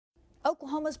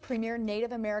Oklahoma's premier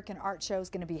Native American art show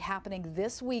is going to be happening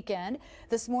this weekend.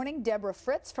 This morning, Deborah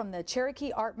Fritz from the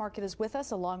Cherokee Art Market is with us,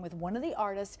 along with one of the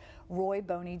artists, Roy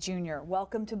Boney Jr.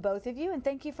 Welcome to both of you, and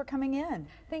thank you for coming in.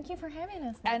 Thank you for having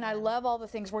us. And I love all the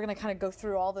things. We're going to kind of go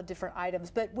through all the different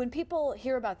items. But when people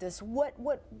hear about this, what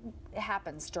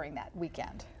happens during that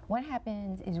weekend? What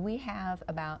happens is we have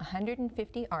about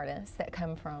 150 artists that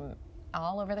come from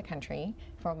all over the country,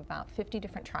 from about 50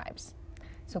 different tribes.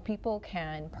 So people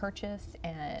can purchase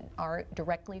an art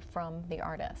directly from the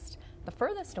artist. The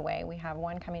furthest away, we have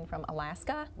one coming from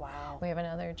Alaska. Wow. We have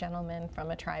another gentleman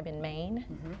from a tribe in Maine.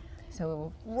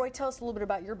 So, Roy, tell us a little bit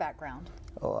about your background.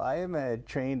 Well, I am a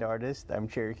trained artist. I'm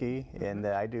Cherokee, and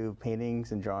I do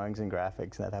paintings and drawings and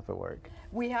graphics and that type of work.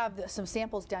 We have some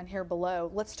samples down here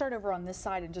below. Let's start over on this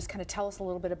side and just kind of tell us a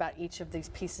little bit about each of these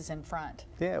pieces in front.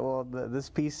 Yeah, well, this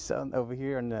piece over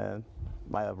here on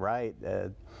my right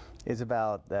is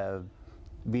about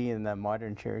being a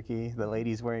modern Cherokee. The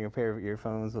lady's wearing a pair of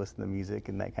earphones, listening to music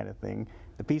and that kind of thing.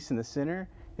 The piece in the center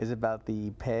is about the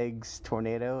Pegs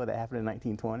tornado that happened in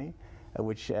 1920,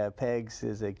 which Pegs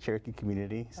is a Cherokee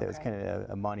community, so it's kind of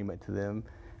a monument to them.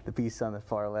 The piece on the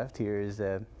far left here is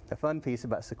a fun piece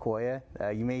about Sequoia.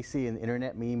 You may see an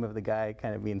internet meme of the guy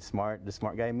kind of being smart, the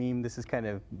smart guy meme. This is kind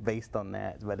of based on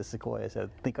that. It's about a Sequoia, so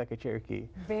think like a Cherokee.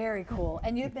 Very cool.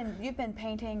 And you've been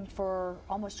painting for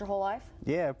almost your whole life?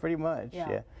 Yeah, pretty much.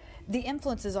 Yeah. The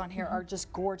influences on here are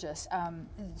just gorgeous.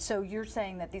 So you're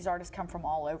saying that these artists come from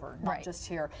all over, not just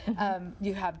here.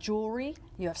 You have jewelry,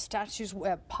 you have statues,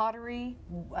 pottery,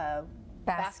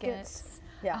 baskets.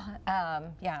 Yeah,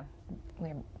 we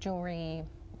have jewelry,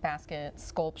 baskets,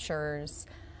 sculptures.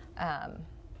 And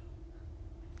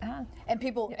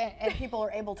people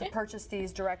are able to purchase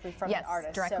these directly from the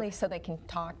artist. Yes, directly, so they can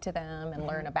talk to them and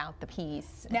learn about the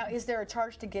piece. Now, is there a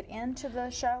charge to get into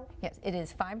the show? Yes, it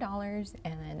is $5,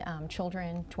 and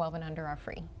children 12 and under are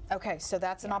free. Okay, so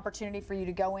that's an opportunity for you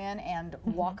to go in and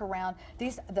walk around.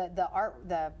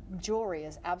 The jewelry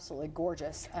is absolutely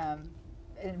gorgeous.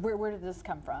 Where did this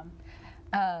come from?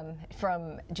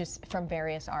 From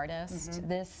various artists.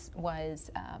 This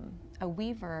was a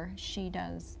weaver. She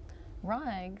does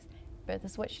rugs, but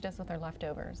this is what she does with her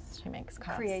leftovers. She makes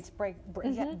cups. Creates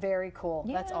very cool.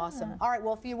 Yeah. That's awesome. All right,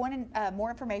 well, if you want more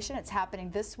information, it's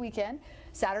happening this weekend,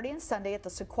 Saturday and Sunday at the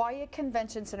Sequoia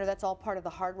Convention Center. That's all part of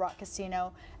the Hard Rock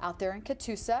Casino out there in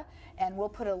Catoosa. And we'll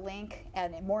put a link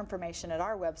and more information at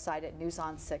our website at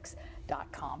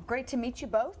newson6.com. Great to meet you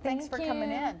both. Thanks for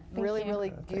coming in.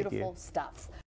 Really beautiful stuff.